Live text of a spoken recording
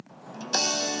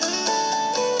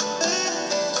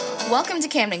Welcome to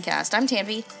Camden Cast. I'm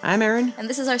Tanvi. I'm Erin. And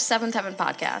this is our Seventh Heaven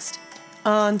podcast.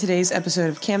 On today's episode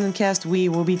of Camden Cast, we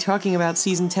will be talking about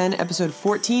Season 10, Episode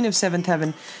 14 of Seventh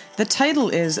Heaven. The title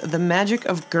is The Magic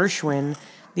of Gershwin.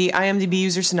 The IMDb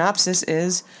user synopsis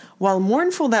is, while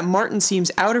mournful that Martin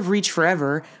seems out of reach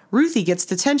forever, Ruthie gets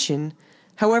detention.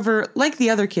 However, like the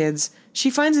other kids, she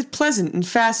finds it pleasant and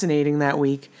fascinating that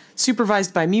week,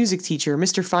 supervised by music teacher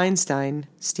Mr. Feinstein.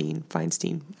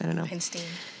 Feinstein, I don't know. Feinstein.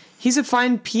 He's a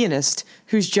fine pianist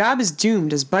whose job is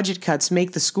doomed as budget cuts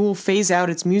make the school phase out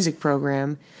its music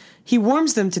program. He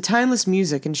warms them to timeless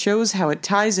music and shows how it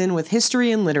ties in with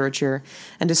history and literature,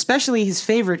 and especially his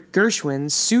favorite, Gershwin,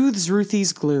 soothes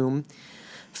Ruthie's gloom.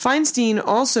 Feinstein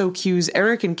also cues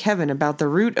Eric and Kevin about the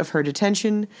root of her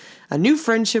detention, a new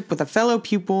friendship with a fellow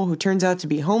pupil who turns out to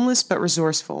be homeless but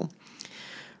resourceful.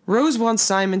 Rose wants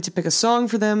Simon to pick a song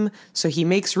for them, so he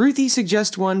makes Ruthie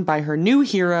suggest one by her new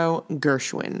hero,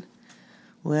 Gershwin.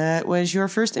 What was your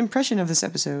first impression of this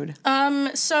episode?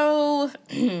 I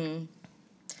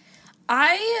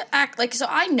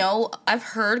know I've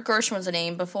heard Gershwin's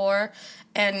name before,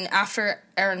 and after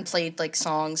Erin played a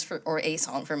song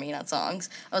for me, not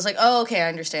songs, I was like, oh, okay, I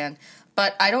understand.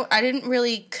 But I didn't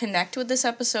really connect with this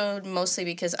episode, mostly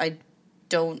because I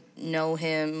don't know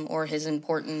him or his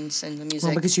importance in the music.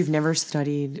 Well, because you've never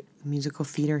studied musical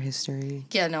theater history.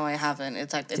 Yeah, no, I haven't.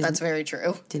 That's very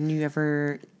true. Didn't you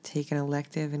ever take an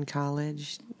elective in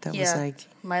college that was like...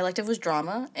 my elective was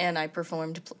drama, and I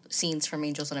performed scenes from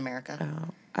Angels in America. Oh,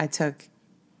 I took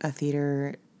a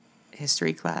theater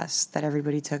history class that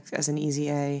everybody took as an easy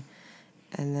A,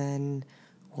 and then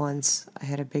once I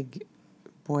had a big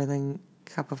boiling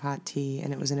cup of hot tea,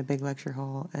 and it was in a big lecture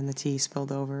hall, and the tea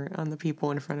spilled over on the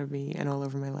people in front of me and all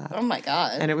over my lap. Oh my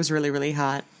God. And it was really, really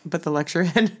hot, but the lecture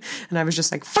had, and I was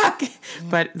just like, fuck!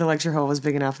 But the lecture hall was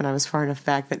big enough, and I was far enough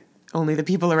back that only the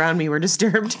people around me were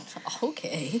disturbed.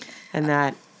 Okay. And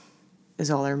that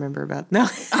is all I remember about. No.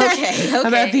 Okay.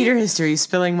 About theater history,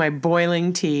 spilling my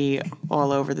boiling tea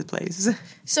all over the place.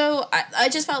 So I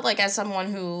just felt like, as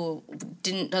someone who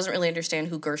doesn't really understand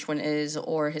who Gershwin is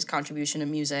or his contribution to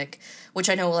music, which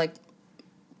I know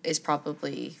is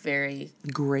probably very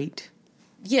great.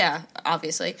 Yeah,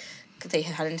 obviously. They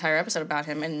had an entire episode about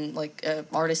him, and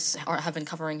artists have been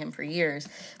covering him for years.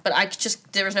 But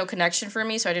there was no connection for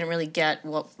me, so I didn't really get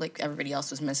what everybody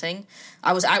else was missing.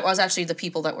 I was actually the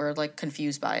people that were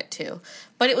confused by it too.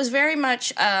 But it was very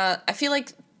much. I feel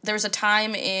like there was a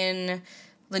time in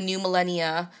the new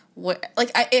millennia where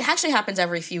it actually happens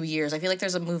every few years. I feel like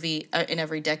there's a movie in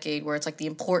every decade where it's the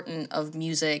importance of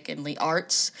music and the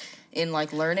arts in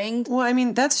learning. Well, I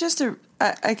mean, that's just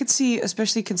I could see,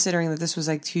 especially considering that this was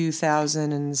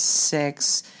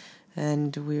 2006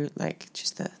 and we were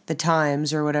just the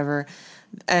times or whatever.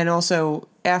 And also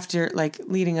after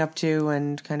leading up to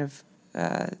and kind of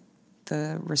the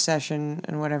recession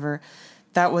and whatever,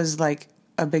 that was a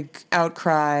big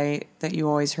outcry that you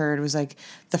always heard was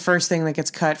the first thing that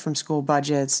gets cut from school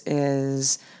budgets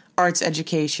is arts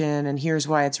education, and here's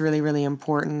why it's really, really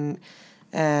important,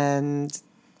 and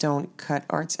don't cut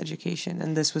arts education.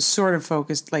 And this was sort of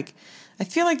focused, I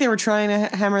feel like they were trying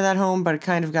to hammer that home, but it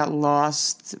kind of got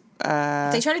lost.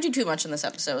 They tried to do too much in this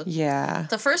episode. Yeah.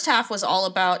 The first half was all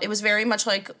about, it was very much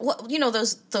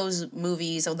those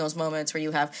movies and those moments where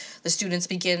you have the students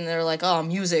begin and they're like, oh,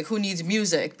 music, who needs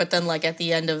music? But then at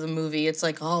the end of the movie, it's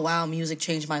oh, wow, music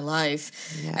changed my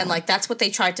life. Yeah. And that's what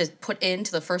they tried to put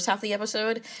into the first half of the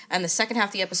episode. And the second half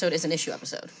of the episode is an issue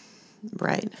episode.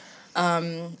 Right.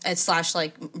 It's /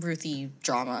 Ruthie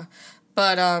drama.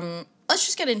 But let's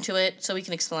just get into it so we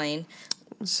can explain.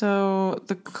 So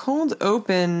the cold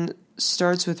open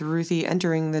starts with Ruthie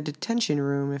entering the detention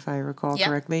room, if I recall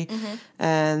correctly. Mm-hmm.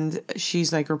 And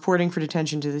she's reporting for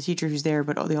detention to the teacher who's there,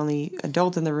 but the only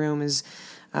adult in the room is,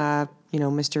 Mr.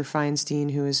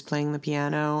 Feinstein, who is playing the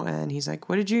piano. And he's like,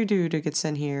 what did you do to get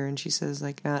sent here? And she says,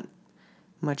 not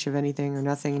much of anything or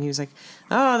nothing. And he was like,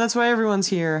 oh, that's why everyone's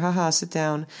here. Haha, sit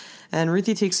down. And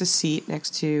Ruthie takes a seat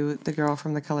next to the girl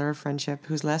from The Color of Friendship,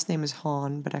 whose last name is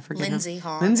Hahn, but I forget Lindsay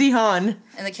Hahn. Lindsay Hahn.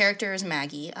 And the character is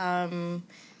Maggie. I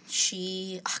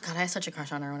had such a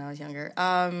crush on her when I was younger.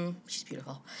 She's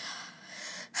beautiful.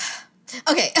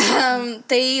 Okay,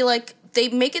 they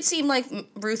make it seem like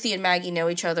Ruthie and Maggie know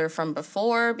each other from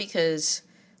before because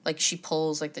she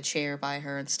pulls the chair by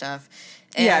her and stuff.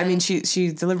 And yeah, I mean, she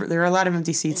there are a lot of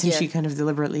empty seats, and she kind of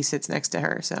deliberately sits next to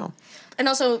her, so. And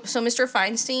also, so Mr.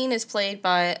 Feinstein is played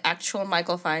by actual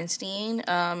Michael Feinstein.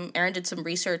 Erin did some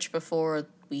research before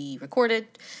we recorded.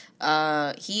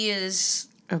 He is...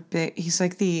 he's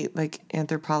the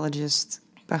anthropologist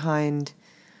behind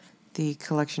the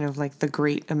collection of the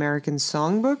Great American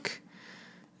Songbook.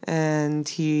 and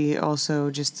he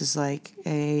also just is like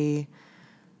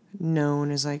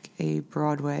known as like a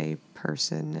Broadway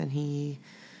person, and he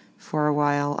for a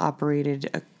while operated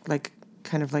a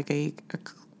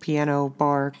piano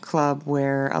bar club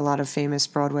where a lot of famous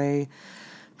Broadway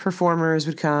performers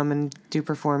would come and do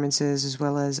performances, as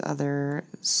well as other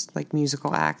like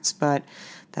musical acts, but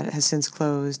that has since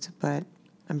closed. But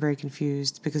I'm very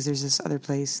confused because there's this other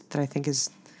place that I think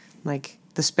is like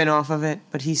the spin-off of it,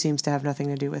 but he seems to have nothing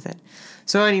to do with it.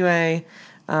 So anyway,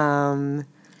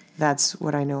 that's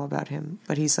what I know about him.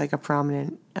 But he's like a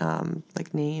prominent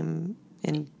like name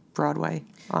in Broadway,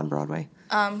 on Broadway.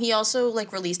 He also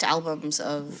like released albums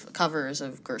of covers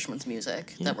of Gershwin's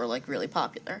music that were like really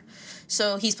popular.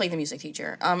 So he's playing the music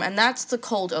teacher, and that's the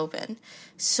cold open.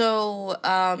 So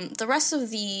the rest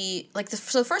of the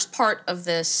the first part of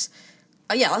this,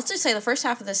 let's just say the first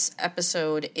half of this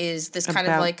episode is this kind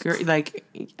of like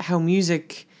how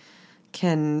music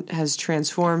has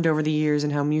transformed over the years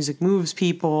and how music moves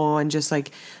people and just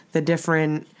like the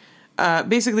different.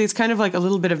 Basically, it's kind of like a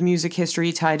little bit of music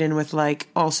history tied in with like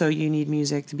also you need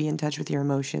music to be in touch with your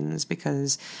emotions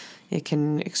because it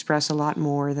can express a lot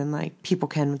more than like people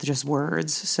can with just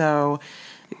words. So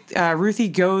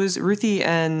Ruthie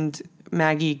and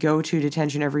Maggie go to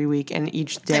detention every week, and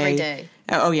each day. Every day.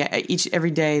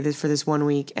 Every day for this 1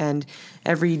 week, and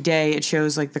every day it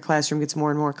shows like the classroom gets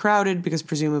more and more crowded because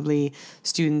presumably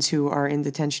students who are in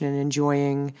detention and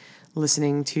enjoying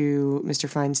listening to Mr.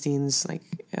 Feinstein's like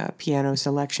piano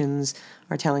selections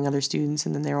are telling other students,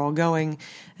 and then they're all going.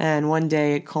 And one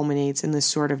day it culminates in this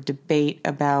sort of debate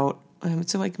about.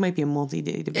 It might be a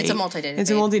multi-day debate. It's a multi-day debate.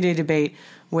 It's a multi-day debate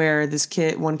where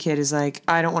one kid is like,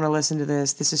 I don't want to listen to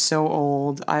this. This is so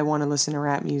old. I want to listen to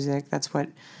rap music. That's what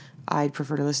I'd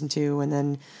prefer to listen to. And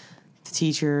then the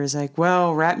teacher is like,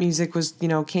 well, rap music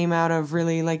came out of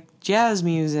really like jazz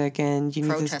music and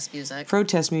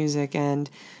protest music and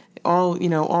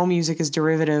all music is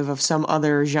derivative of some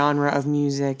other genre of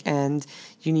music, and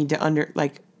you need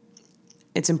to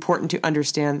it's important to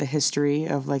understand the history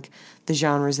of like the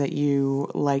genres that you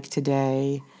like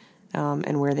today,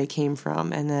 and where they came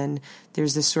from. And then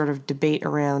there's this sort of debate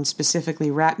around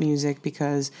specifically rap music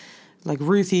because like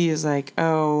Ruthie is like,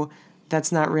 oh,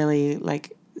 that's not really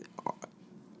like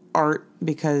art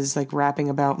because like rapping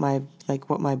about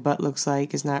what my butt looks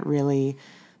like is not really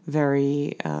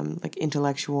very like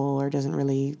intellectual or doesn't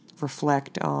really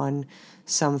reflect on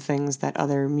some things that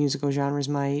other musical genres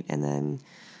might. And then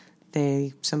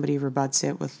somebody rebuts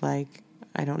it with like,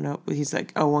 I don't know. He's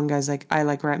like, one guy's like, I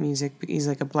like rap music. He's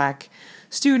like a black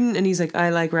student, and he's like, I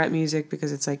like rap music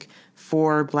because it's like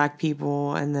for black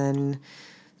people.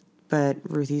 But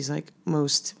Ruthie's like,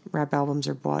 most rap albums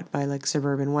are bought by like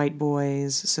suburban white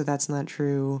boys, so that's not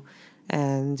true.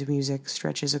 And music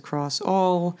stretches across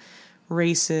all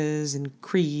races and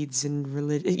creeds and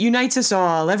religion. It unites us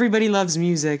all. Everybody loves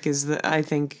music is I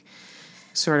think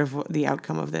sort of the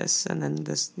outcome of this. And then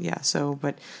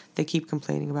but they keep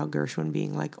complaining about Gershwin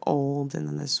being like old, and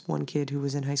then this one kid who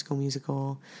was in High School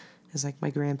Musical is like, my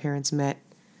grandparents met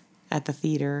at the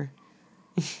theater.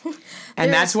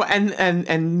 And that's why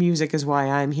and music is why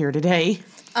I'm here today.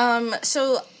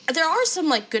 So there are some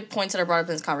like good points that are brought up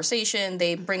in this conversation.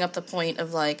 They bring up the point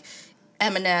of like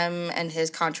Eminem and his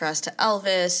contrast to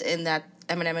Elvis, in that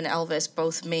Eminem and Elvis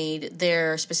both made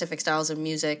their specific styles of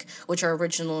music, which are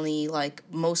originally like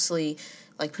mostly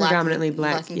like predominantly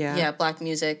black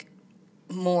music,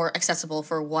 more accessible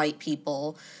for white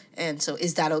people. And so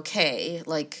is that okay,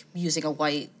 like using a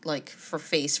white like for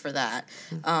face for that?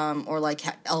 Or like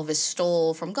Elvis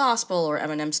stole from gospel, or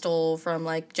Eminem stole from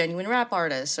like genuine rap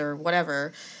artists or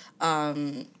whatever.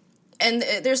 And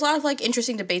there's a lot of like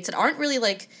interesting debates that aren't really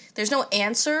like, there's no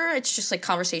answer. It's just like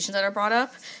conversations that are brought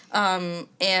up.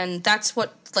 And that's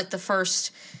what like the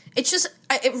first,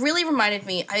 it really reminded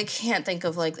me, I can't think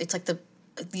of like, it's like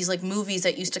these like movies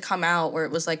that used to come out where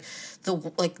it was like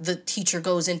the teacher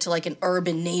goes into like an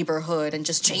urban neighborhood and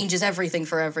just changes everything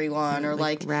for everyone, or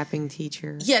like rapping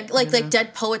teacher. Yeah, like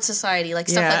Dead Poet Society, like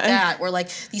stuff like that, where like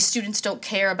these students don't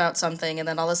care about something, and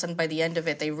then all of a sudden by the end of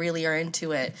it they really are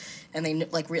into it and they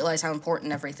like realize how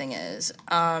important everything is.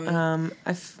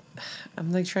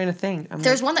 I'm like trying to think.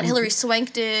 There's one that Hilary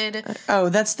Swank did.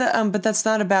 That's the but that's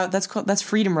not about, that's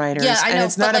Freedom Writers. Yeah, I know, and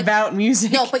it's not like, about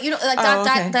music. No, but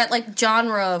like that like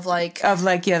genre of like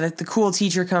the cool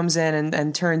teacher comes in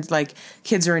and turns like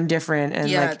kids are indifferent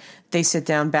and like they sit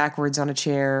down backwards on a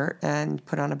chair and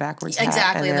put on a backwards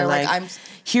hat. And they're like,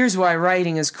 here's why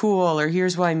writing is cool, or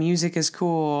here's why music is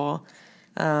cool.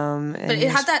 But it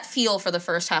had that feel for the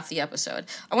first half of the episode.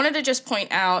 I wanted to just point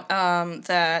out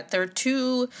that there are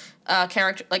two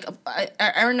characters. Like,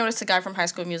 Aaron noticed the guy from High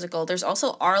School Musical. There's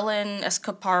also Arlen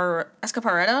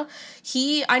Escaparetta.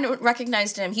 I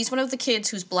recognized him. He's one of the kids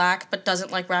who's black but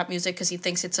doesn't like rap music because he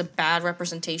thinks it's a bad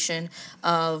representation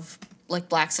of like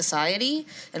black society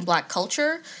and black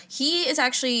culture. He is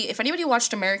actually, if anybody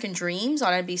watched American Dreams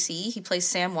on NBC, he plays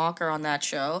Sam Walker on that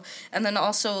show. And then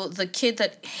also the kid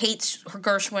that hates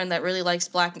Gershwin that really likes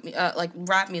black like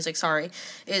rap music,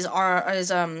 is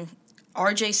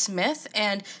RJ Smith,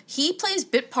 and he plays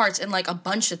bit parts in like a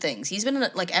bunch of things. He's been in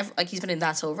he's been in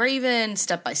That's So Raven,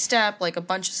 Step by Step, like a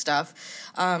bunch of stuff.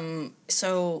 And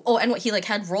he like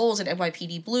had roles in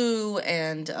NYPD Blue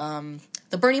and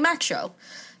the Bernie Mac show.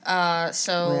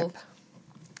 Rip.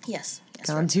 Yes.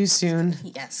 Gone too soon.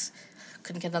 Yes.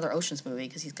 Couldn't get another Ocean's movie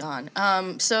because he's gone.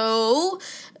 That's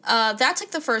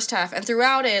like the first half, and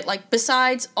throughout it, like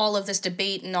besides all of this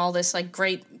debate and all this like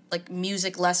great like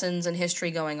music lessons and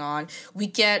history going on, we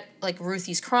get like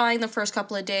Ruthie's crying the first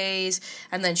couple of days,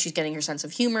 and then she's getting her sense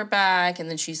of humor back, and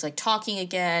then she's like talking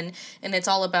again, and it's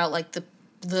all about like the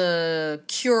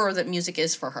cure that music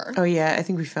is for her. Oh yeah, I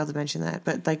think we failed to mention that.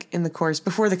 But like in the course,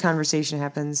 before the conversation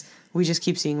happens, we just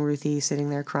keep seeing Ruthie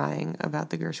sitting there crying about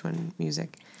the Gershwin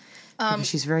music. Because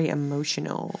she's very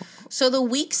emotional. So the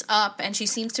week's up, and she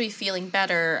seems to be feeling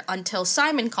better until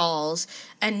Simon calls,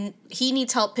 and he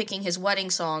needs help picking his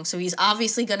wedding song. So he's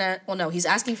obviously gonna. Well, no, he's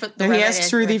asking for. He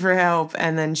asks Ruthie for help,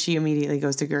 and then she immediately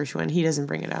goes to Gershwin. He doesn't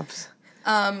bring it up.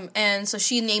 And so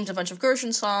she names a bunch of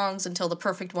Gershwin songs until the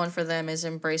perfect one for them is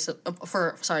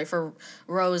for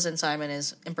Rose and Simon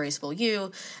is Embraceable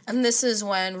You. And this is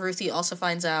when Ruthie also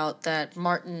finds out that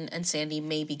Martin and Sandy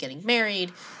may be getting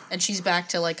married, and she's back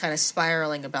to like kind of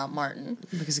spiraling about Martin.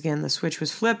 Because again, the switch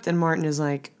was flipped and Martin is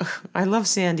like, I love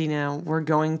Sandy now. We're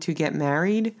going to get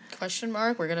married? ?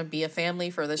 We're going to be a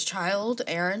family for this child,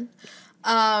 Aaron.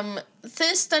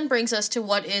 This then brings us to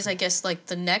what is, I guess, like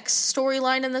the next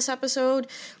storyline in this episode,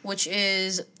 which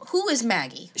is, who is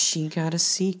Maggie? She got a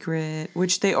secret,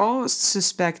 which they all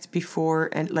suspect before,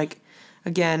 and like,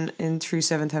 again, in true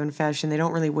Seventh Heaven fashion, they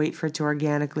don't really wait for it to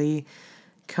organically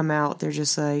come out. They're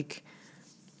just like,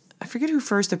 I forget who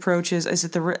first approaches. Is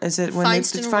it when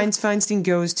Feinstein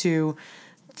goes to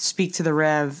speak to the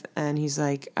Rev, and he's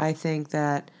like, I think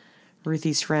that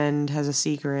Ruthie's friend has a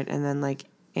secret, and then like,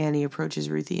 Annie approaches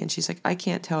Ruthie, and she's like, I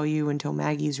can't tell you until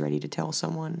Maggie's ready to tell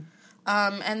someone.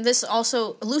 And this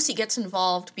also, Lucy gets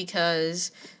involved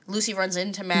because Lucy runs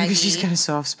into Maggie. Because she's got a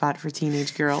soft spot for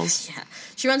teenage girls. Yeah.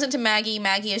 She runs into Maggie.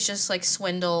 Maggie is just, like,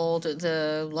 swindled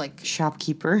the, like...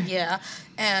 shopkeeper. Yeah.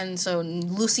 And so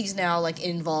Lucy's now, like,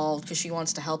 involved because she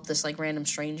wants to help this, like, random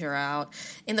stranger out.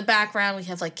 In the background, we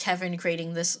have, like, Kevin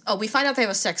creating this... Oh, we find out they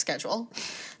have a sex schedule.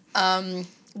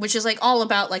 Which is, like, all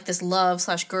about, like, this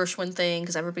love/Gershwin thing,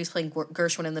 because everybody's playing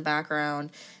Gershwin in the background.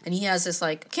 And he has this,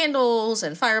 like, candles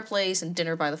and fireplace and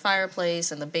dinner by the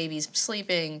fireplace, and the baby's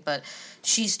sleeping, but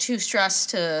she's too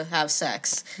stressed to have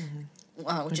sex.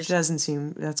 Mm-hmm. Which doesn't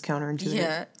seem... That's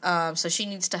counterintuitive. Yeah. So she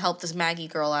needs to help this Maggie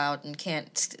girl out and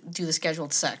can't do the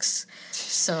scheduled sex.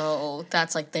 So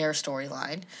that's, like, their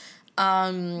storyline.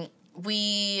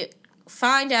 We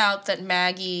find out that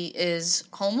Maggie is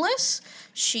homeless.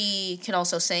 She can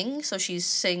also sing, so she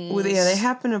sings... Well, yeah, they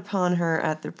happen upon her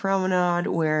at the promenade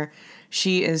where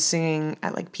she is singing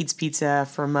at, like, Pete's Pizza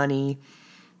for money.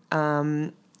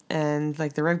 And,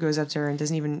 like, the Rev goes up to her and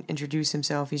doesn't even introduce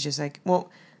himself. He's just like,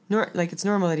 well, it's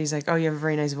normal that he's like, oh, you have a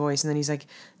very nice voice. And then he's like,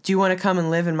 do you want to come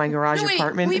and live in my garage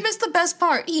apartment? We missed the best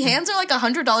part. He hands her, like,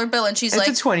 $100 bill, and she's like...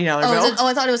 It's a $20 bill.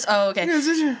 I thought it was... Oh,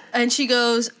 okay. And she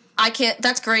goes... I can't,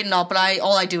 that's great and all, but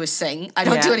all I do is sing. I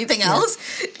don't do anything else,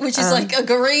 which is like a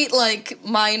great, like,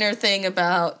 minor thing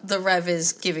about the Rev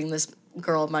is giving this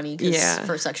girl money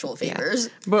for sexual favors.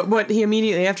 Yeah. But what he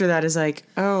immediately after that is like,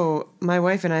 oh, my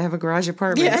wife and I have a garage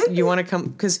apartment. Yeah. You want to come?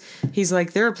 Because he's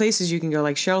like, there are places you can go,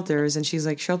 like shelters. And she's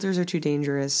like, shelters are too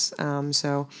dangerous.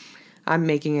 So I'm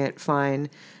making it fine.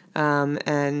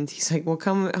 And he's like, well,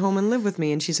 come home and live with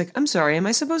me. And she's like, I'm sorry, am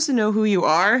I supposed to know who you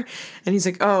are? And he's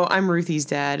like, oh, I'm Ruthie's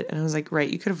dad. And I was like, right,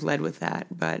 you could have led with that,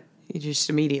 but you just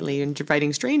immediately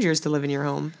inviting strangers to live in your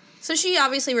home. So she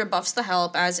obviously rebuffs the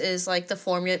help, as is like the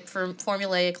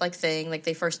formulaic like thing, like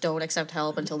they first don't accept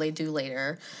help until they do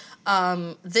later.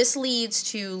 This leads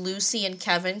to Lucy and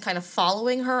Kevin kind of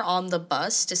following her on the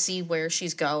bus to see where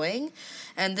she's going.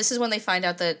 And this is when they find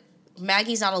out that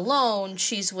Maggie's not alone,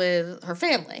 she's with her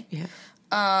family. Yeah.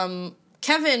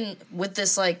 Kevin, with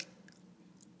this, like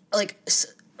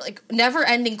like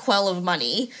never-ending well of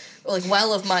money,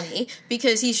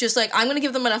 because he's just like, I'm going to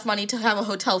give them enough money to have a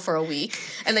hotel for a week,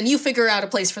 and then you figure out a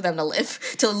place for them to live,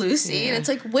 to Lucy. Yeah. And it's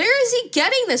like, where is he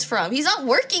getting this from? He's not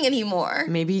working anymore.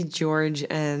 Maybe George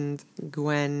and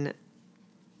Gwen,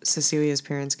 Cecilia's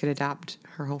parents, could adopt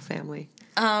her whole family.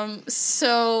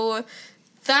 So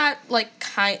that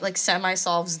semi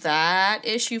solves that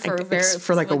issue for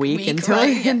a week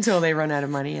until they run out of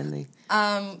money and they.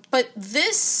 But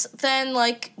this then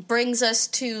brings us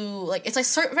to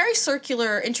it's very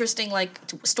circular, interesting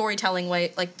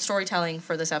storytelling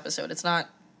for this episode. It's not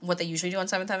what they usually do on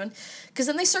Seventh Heaven, because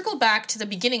then they circle back to the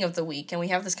beginning of the week and we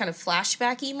have this kind of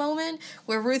flashbacky moment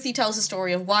where Ruthie tells the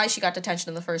story of why she got detention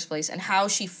in the first place and how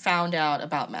she found out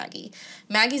about Maggie.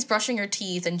 Maggie's brushing her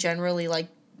teeth and generally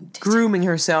grooming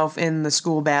herself in the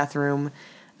school bathroom,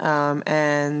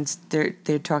 and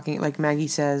they're talking, Maggie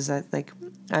says that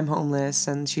I'm homeless,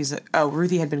 and she's like, oh,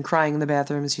 Ruthie had been crying in the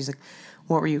bathroom, and she's like,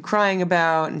 what were you crying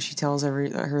about? And she tells her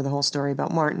the whole story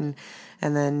about Martin,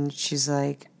 and then she's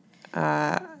like,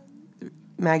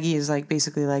 Maggie is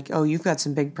basically oh, you've got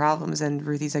some big problems, and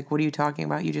Ruthie's like, what are you talking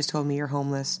about? You just told me you're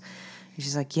homeless. And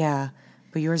she's like, yeah,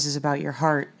 but yours is about your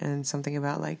heart, and something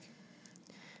about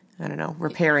I don't know,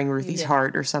 repairing Ruthie's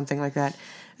heart or something like that.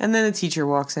 And then the teacher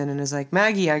walks in and is like,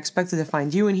 Maggie, I expected to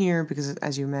find you in here because,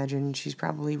 as you imagine, she's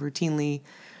probably routinely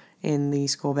in the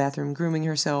school bathroom grooming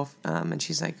herself. And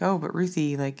she's like, oh, but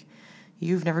Ruthie,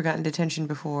 you've never gotten detention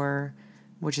before,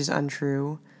 which is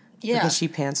untrue. Yeah. Because she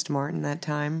pantsed Martin that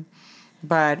time.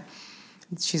 But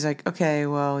she's like, okay,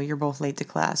 well, you're both late to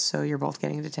class, so you're both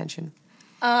getting detention.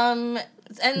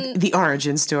 And the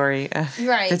origin story of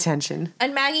detention.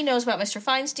 And Maggie knows about Mr.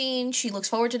 Feinstein. She looks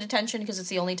forward to detention because it's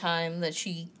the only time that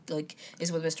she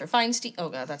is with Mr. Feinstein. Oh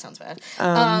god, that sounds bad.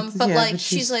 But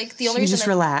she's the only reason just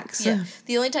relax. Yeah,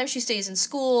 the only time she stays in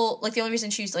school, the only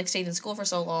reason she's stayed in school for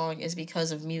so long is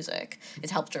because of music.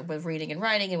 It's helped her with reading and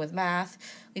writing and with math.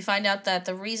 We find out that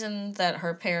the reason that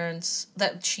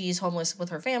she's homeless with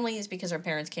her family is because her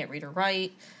parents can't read or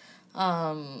write,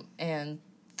 and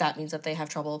that means that they have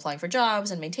trouble applying for jobs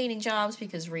and maintaining jobs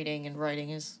because reading and writing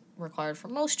is required for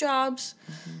most jobs.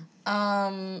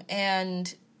 Mm-hmm.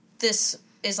 And this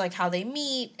is how they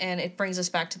meet, and it brings us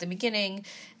back to the beginning.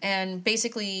 And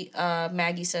basically,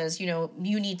 Maggie says, you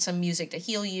need some music to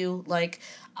heal you.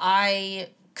 I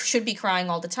should be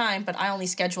crying all the time, but I only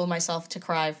schedule myself to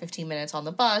cry 15 minutes on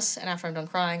the bus, and after I'm done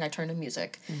crying, I turn to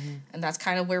music. Mm-hmm. And that's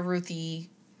kind of where Ruthie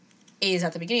is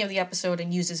at the beginning of the episode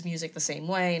and uses music the same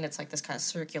way, and it's this kind of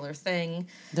circular thing.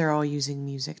 They're all using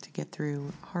music to get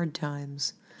through hard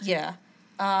times. Yeah.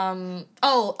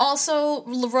 Also,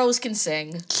 Rose can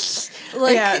sing.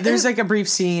 There's a brief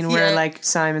scene where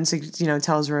Simon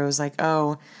tells Rose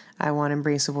oh, I want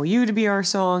Embraceable You to be our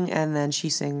song, and then she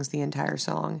sings the entire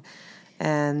song.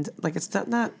 And it's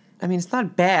not it's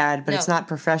not bad, but it's not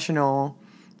professional.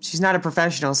 She's not a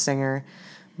professional singer,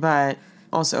 but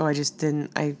also, I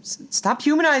stopped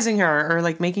humanizing her or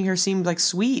making her seem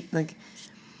sweet.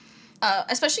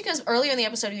 Especially because earlier in the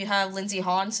episode you have Lindsay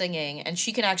Hahn singing, and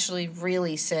she can actually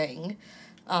really sing.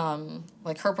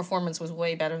 Her performance was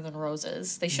way better than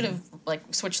Rose's. They should have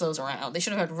switched those around. They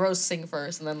should have had Rose sing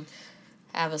first and then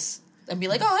have us and be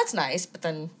like, oh, that's nice, but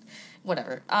then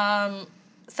whatever.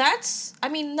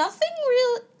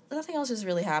 Nothing else is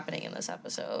really happening in this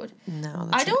episode. No,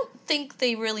 I don't think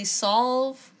they really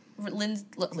solve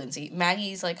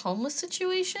Maggie's homeless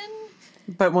situation.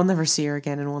 But we'll never see her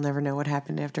again, and we'll never know what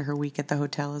happened after her week at the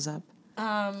hotel is up.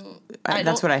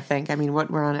 That's what I think.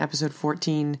 We're on episode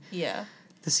 14. Yeah.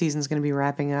 The season's going to be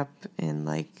wrapping up in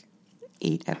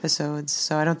 8 episodes,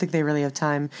 so I don't think they really have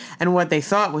time. And what they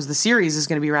thought was the series is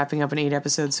going to be wrapping up in 8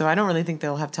 episodes, so I don't really think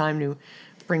they'll have time to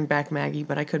bring back Maggie,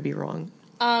 but I could be wrong.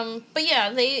 But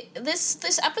yeah,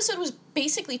 this episode was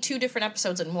basically 2 different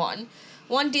episodes in one.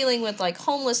 One dealing with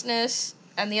homelessness,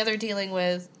 and the other dealing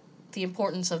with the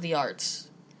importance of the arts.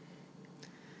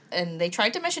 And they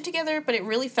tried to mesh it together, but it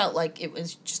really felt like it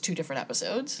was just 2 different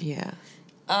episodes. Yeah.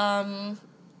 That's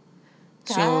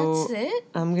it.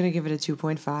 I'm gonna give it a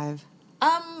 2.5.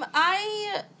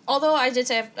 Although I did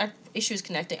say I have issues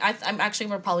connecting, I'm actually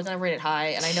probably gonna rate it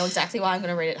high, and I know exactly why I'm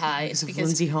gonna rate it high. Because of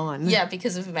Lindsay Hahn. Yeah,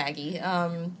 because of Maggie.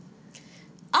 I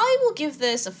will give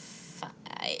this a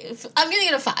 5. I'm giving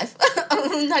it a 5.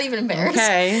 I'm not even embarrassed.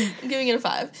 Okay. I'm giving it a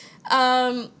 5.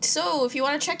 So if you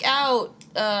want to check out,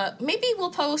 maybe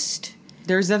we'll post.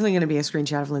 There's definitely going to be a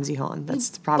screenshot of Lindsay Hahn.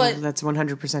 That's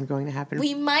 100% going to happen.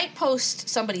 We might post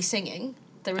somebody singing.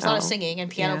 There was a lot of Oh, singing and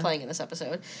piano yeah. playing in this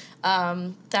episode.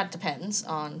 That depends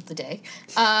on the day.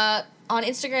 On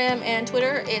Instagram and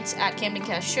Twitter, it's at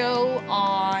CamdenCast Show.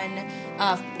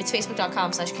 It's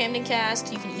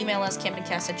facebook.com/CamdenCast. You can email us,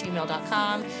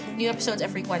 CamdenCast@gmail.com. New episodes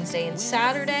every Wednesday and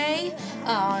Saturday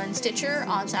on Stitcher,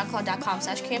 on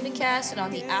SoundCloud.com/CamdenCast, and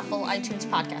on the Apple iTunes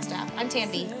podcast app. I'm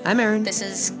Tanvi. I'm Erin. This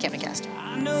is CamdenCast.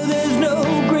 I know there's no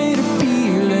greater